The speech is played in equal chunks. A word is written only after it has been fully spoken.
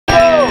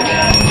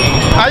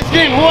Ice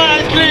cream, who want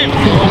ice cream?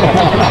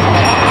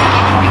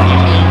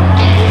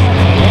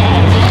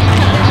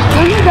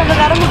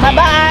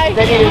 Bye-bye.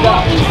 Jadi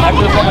juga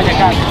aku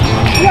kebanyakan.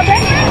 Ya, Ben.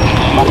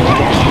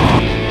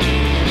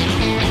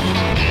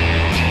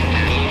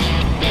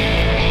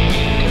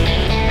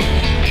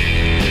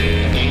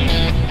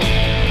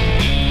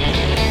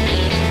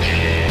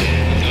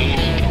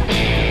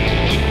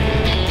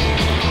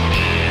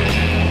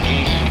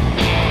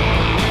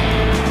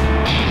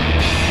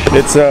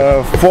 It's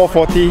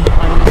 4:40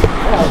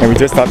 and we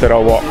just started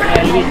our walk.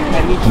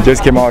 We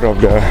just came out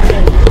of the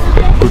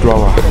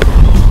Kudwawa.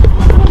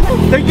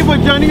 Thank you for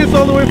joining us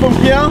all the way from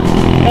here.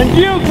 And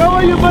Duke, how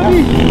are you,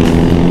 buddy?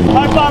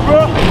 High five,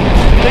 bro.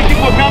 Thank you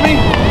for coming.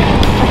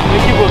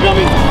 Thank you for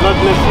coming. God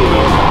bless you,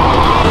 man.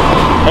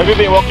 Have you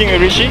been walking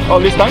with Rishi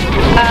all this time?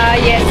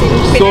 Yes.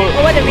 So-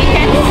 Over the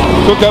weekend.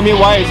 So tell me,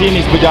 why is he in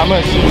his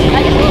pajamas?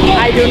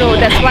 I don't know.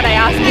 That's what I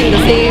asked him.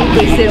 The same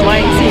question.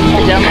 Why is he in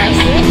pajamas?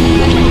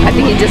 I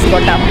think he just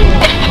got up.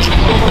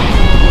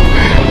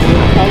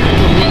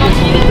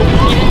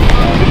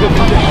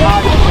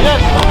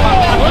 Yes.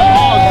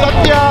 Oh,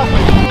 Satya.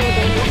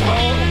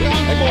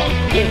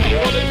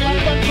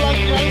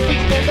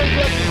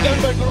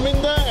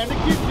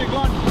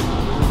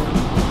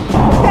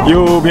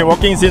 You've been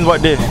walking since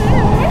what day?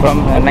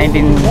 From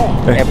 19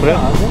 April.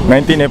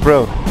 19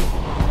 April.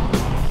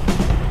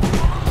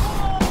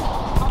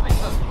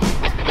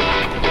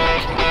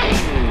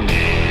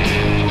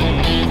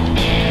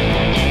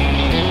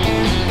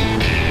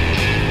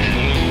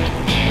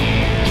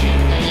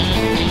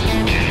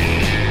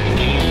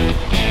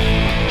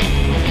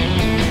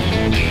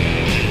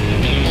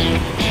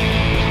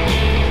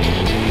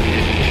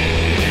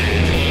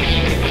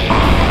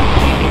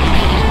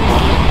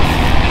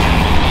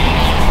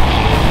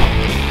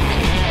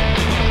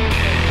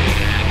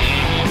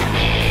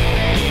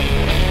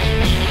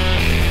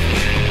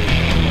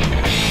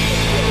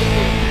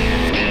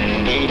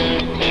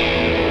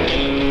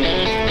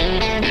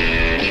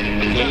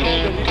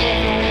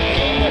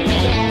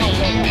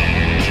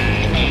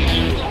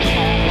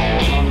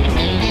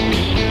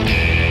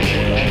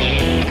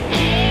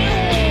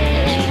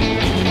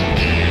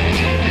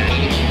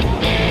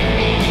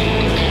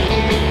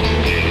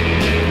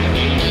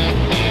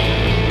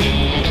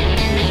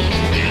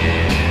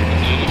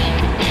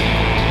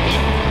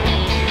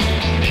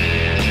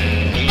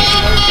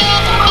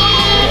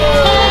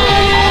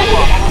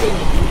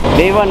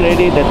 Day one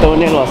already, the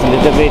toenail was a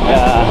little bit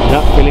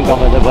not feeling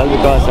comfortable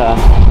because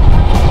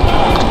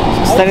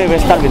we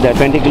start with the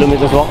 20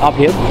 kilometers walk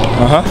uphill,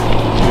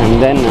 and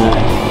then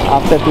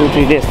after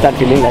 2-3 days start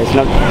feeling like it's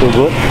not too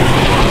good,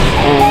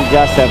 and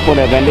just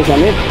put a bandage on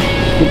it,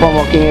 keep on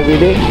walking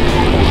every day.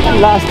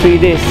 Last 3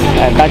 days,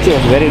 touch it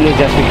was very loose,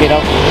 just pick it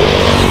up,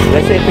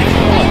 that's it,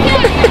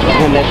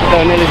 and the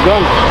toenail is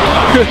gone.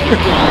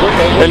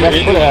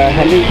 Just put a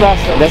handling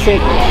class, that's it,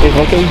 it's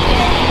working.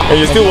 And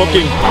you're still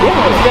walking? Yeah,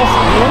 it's just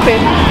no pain.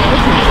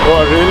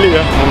 Oh, really?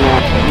 Yeah.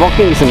 And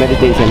walking is a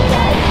meditation.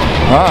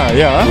 Ah,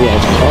 yeah.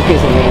 Yes, walking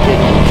is a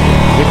meditation.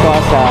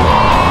 Because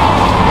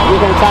you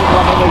can chant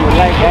whatever you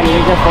like and you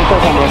just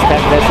focus on your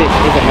step, that's it.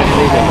 It's a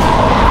meditation.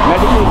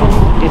 Meditation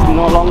is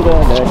no longer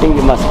the thing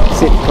you must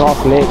sit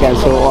cross-legged and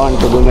so on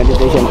to do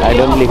meditation. I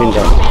don't believe in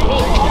that.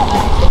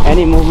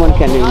 Any movement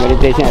can be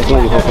meditation as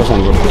long as you focus on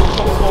it.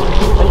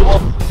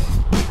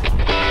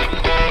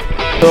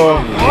 So,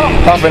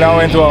 half an hour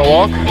into our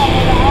walk,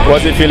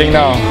 what's it feeling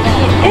now?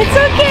 It's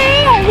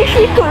okay. I wish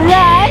we could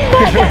run,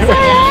 but that's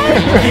alright.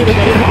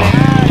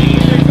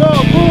 Go,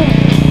 boom.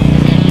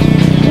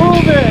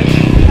 Move it.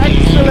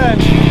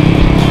 Excellent.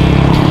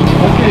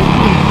 Okay.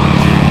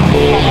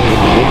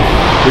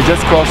 We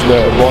just crossed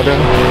the border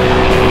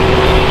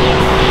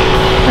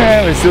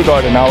and we still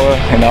got an hour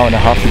and a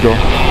half to go.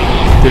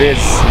 Today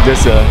is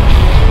just a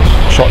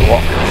short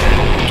walk.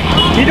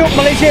 Hidup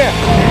Malaysia!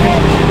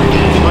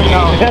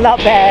 Not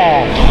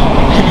bad.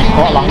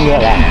 What longer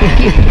lah?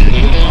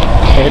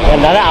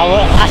 Another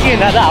hour. Ask you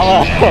another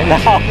hour from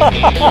now.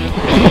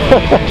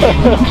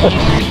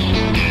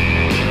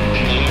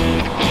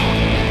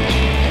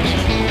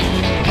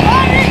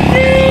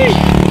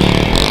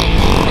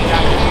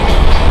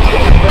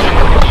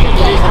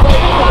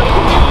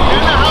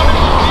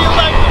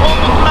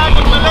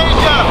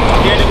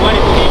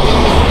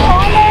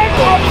 Honored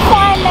and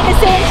fun at the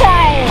same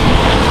time.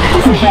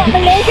 This is what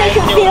Malaysia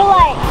should feel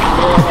like.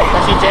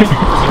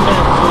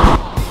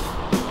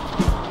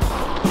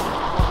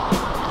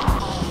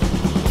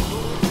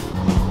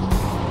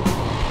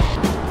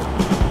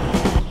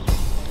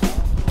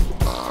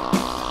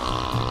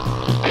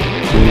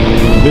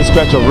 This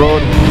stretch of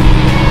road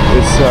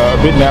is a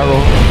bit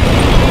narrow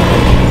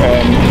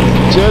and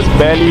just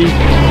barely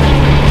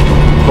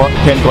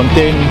can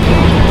contain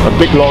a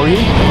big lorry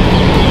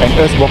and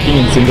us walking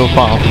in single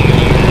file.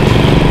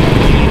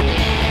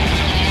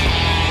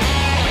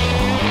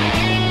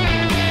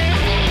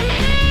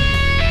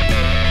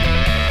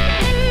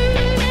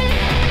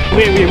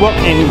 We work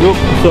in group,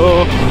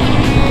 so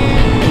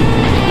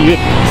you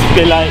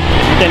feel like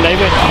you can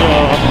divert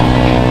your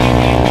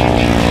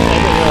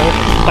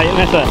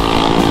tiredness lah.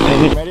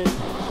 Medic.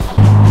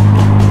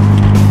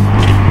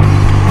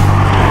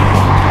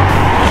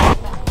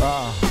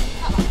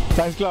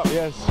 Science club,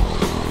 yes.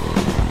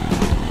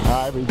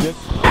 We just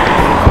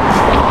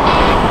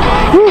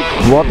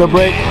water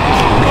break.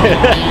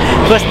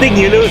 First thing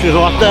you lose is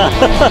water.